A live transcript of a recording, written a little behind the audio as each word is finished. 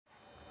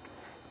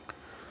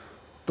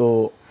তো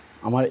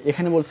আমার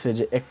এখানে বলছে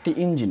যে একটি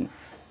ইঞ্জিন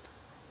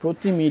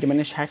প্রতি মিনিট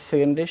মানে 60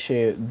 সেকেন্ডে সে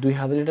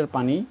 2000 লিটার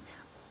পানি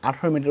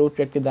 18 মিটার উচ্চ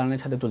একটি দালানের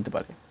ছাদে তুলতে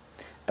পারে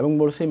এবং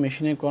বলছে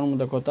মেশিনের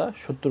কর্মদক্ষতা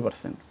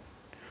 70%।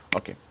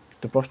 ওকে,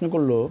 তো প্রশ্ন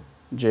করলো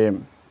যে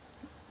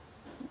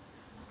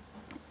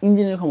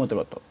ইঞ্জিনের ক্ষমতা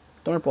কত।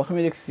 তো আমরা প্রথমে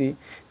দেখছি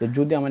যে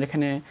যদি আমার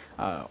এখানে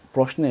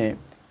প্রশ্নে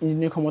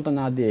ইঞ্জিনের ক্ষমতা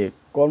না দিয়ে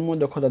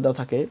কর্মদক্ষতা দেওয়া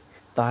থাকে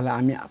তাহলে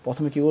আমি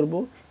প্রথমে কী করব,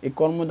 এই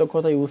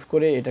কর্মদক্ষতা ইউজ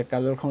করে এটার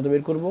কার্যকর ক্ষমতা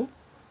বের করব,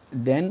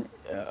 দেন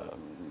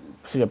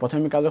প্রথমে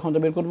আমি কার্যকর ক্ষমতা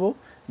বের করব,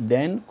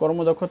 দেন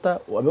কর্মদক্ষতা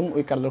এবং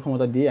ওই কার্যকর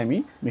ক্ষমতা দিয়ে আমি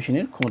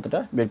মেশিনের ক্ষমতাটা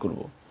বের করব।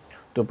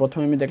 তো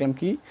প্রথমে আমি দেখলাম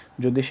কি,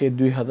 যদি সে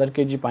 2000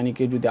 কেজি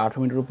পানিকে যদি 18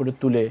 মিনিটের উপরে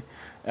তুলে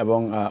এবং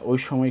ওই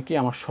সময় কি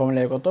আমার সময়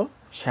লাগে কত,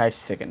 60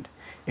 সেকেন্ড।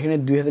 এখানে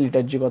 2000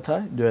 লিটার যে কথা,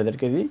 2000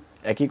 কেজি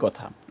একই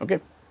কথা। ওকে,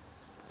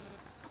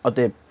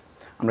 অতএব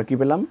আমরা কি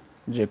পেলাম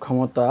যে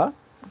ক্ষমতা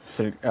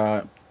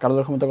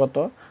কার্যকর ক্ষমতা কত,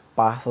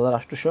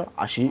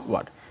 5880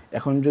 ওয়াট।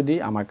 এখন যদি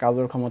আমার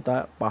কার্যকর ক্ষমতা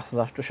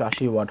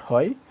 5880 ওয়াট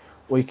হয়,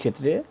 ওই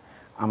ক্ষেত্রে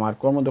আমার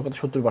কর্মদক্ষতা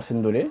 70%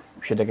 ধরে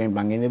সেটাকে আমি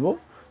ভাঙিয়ে নেব,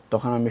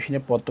 তখন আমার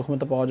মেশিনের পত্র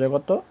ক্ষমতা পাওয়া যায়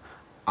কত,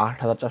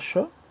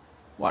 8400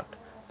 ওয়াট।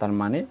 তার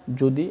মানে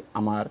যদি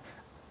আমার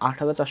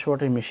 8400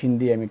 ওয়াটের মেশিন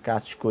দিয়ে আমি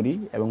কাজ করি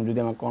এবং যদি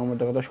আমার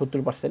কর্মদক্ষতা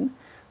 70%,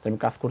 তো আমি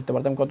কাজ করতে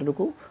পারতাম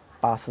কতটুকু,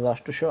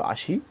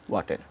 5880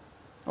 ওয়াটের।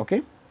 ওকে,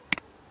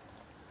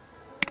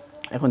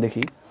 এখন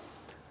দেখি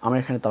আমার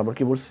এখানে তারপর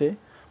কি বলছে,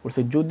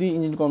 যদি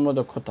ইঞ্জিন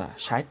কর্মদক্ষতা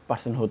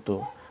 60% হতো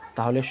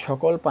তাহলে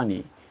সকল পানি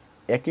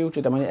একই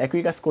উচ্চতা মানে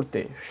একই কাজ করতে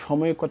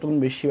সময় কতগুণ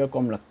বেশি বা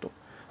কম লাগতো।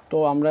 তো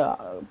আমরা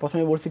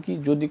প্রথমে বলছি কি,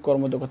 যদি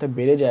কর্মদক্ষতা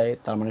বেড়ে যায়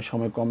তার মানে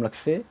সময় কম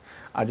লাগছে,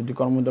 আর যদি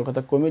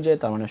কর্মদক্ষতা কমে যায়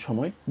তার মানে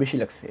সময় বেশি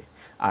লাগছে।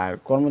 আর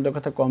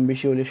কর্মদক্ষতা কম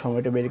বেশি হলে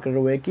সময়টা বের করার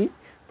ওয়ে কি,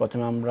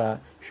 প্রথমে আমরা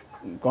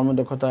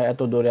কর্মদক্ষতা এত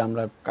দূরে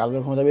আমরা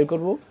কার্যকর ক্ষমতা বের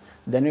করব,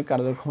 দেন ওই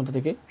কার্যকর ক্ষমতা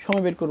থেকে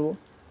সময় বের করব।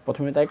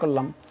 প্রথমে তাই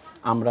করলাম,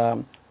 আমরা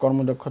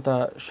কর্মদক্ষতা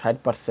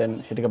 60%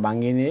 সেটাকে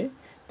ভাঙিয়ে নিয়ে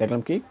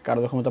দেখলাম কি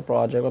কার্যকর ক্ষমতা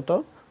পাওয়া যায় কত,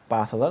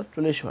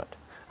 5040 ওয়াট।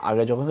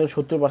 আগে যখন ছিল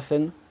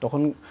 70%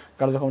 তখন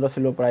কার্যকর ক্ষমতা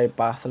ছিল প্রায়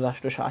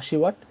 5880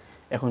 ওয়াট।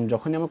 এখন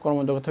যখনই আমার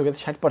কর্মদক্ষতা হয়ে গেছে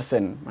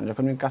 60%, মানে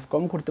যখন আমি কাজ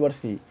কম করতে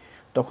পারছি,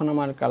 তখন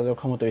আমার কার্যকর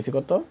ক্ষমতা হয়েছে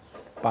কত,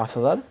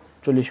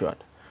 5040 ওয়াট।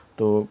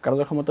 তো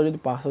কার্যকর ক্ষমতা যদি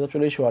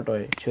 5040 ওয়াট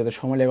হয়, সেক্ষেত্রে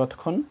সময় লাগে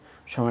কতক্ষণ,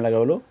 সময় লাগে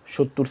হলো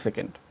 70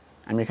 সেকেন্ড।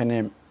 আমি এখানে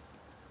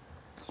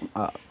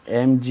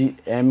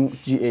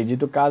এমজিএ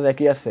যেহেতু কাজ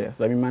একই আছে,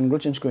 তো আমি মানগুলো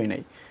চেঞ্জ করি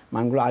নাই,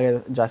 মানগুলো আগে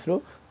যা ছিল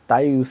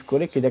তাই ইউজ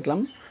করে কি দেখলাম,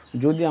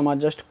 যদি আমার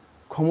জাস্ট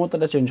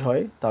ক্ষমতাটা চেঞ্জ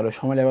হয় তাহলে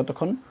সময় লাগে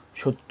তখন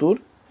 70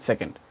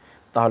 সেকেন্ড।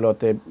 তাহলে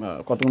ওতে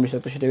কতক্ষণ বেশি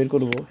লাগতো সেটা বের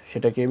করবো,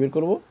 সেটা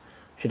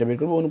বের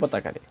করবো অনুপাত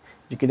আকারে।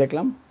 যে কী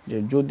দেখলাম, যে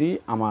যদি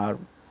আমার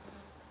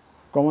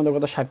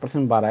কর্মদক্ষতা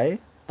 60% বাড়ায়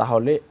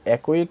তাহলে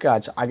একই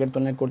কাজ আগের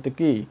তুলনায় করতে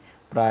কি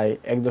প্রায়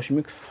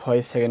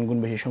 1.6 সেকেন্ড গুণ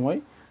বেশি সময়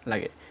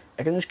লাগে।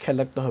 একটা জিনিস খেয়াল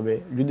রাখতে হবে,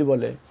 যদি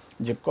বলে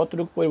যে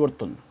কতটুকু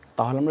পরিবর্তন,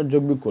 তাহলে আমরা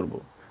যোগবিয়োগ করব।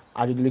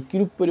 আর যদি বলে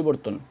কীরূপ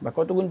পরিবর্তন বা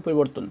কত গুণ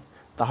পরিবর্তন,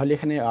 তাহলে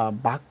এখানে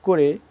ভাগ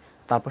করে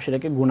তারপর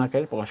সেটাকে গুণ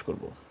আকারে প্রকাশ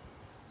করব।